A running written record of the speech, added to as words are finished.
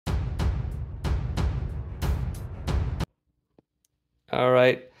All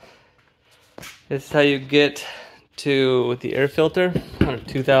right, this is how you get to the air filter on a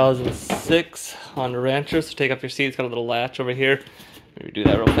 2006 Honda Rancher. So take off your seat, it's got a little latch over here. Maybe do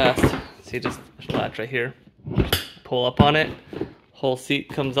that real fast. See, just a latch right here. Pull up on it, whole seat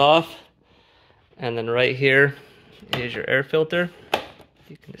comes off, and then right here is your air filter.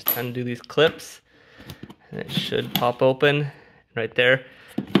 You can just undo these clips, and it should pop open right there.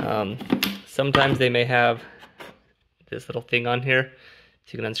 Sometimes they may have this little thing on here,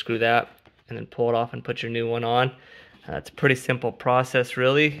 so you can unscrew that and then pull it off and put your new one on. It's a pretty simple process,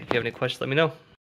 really. If you have any questions, let me know.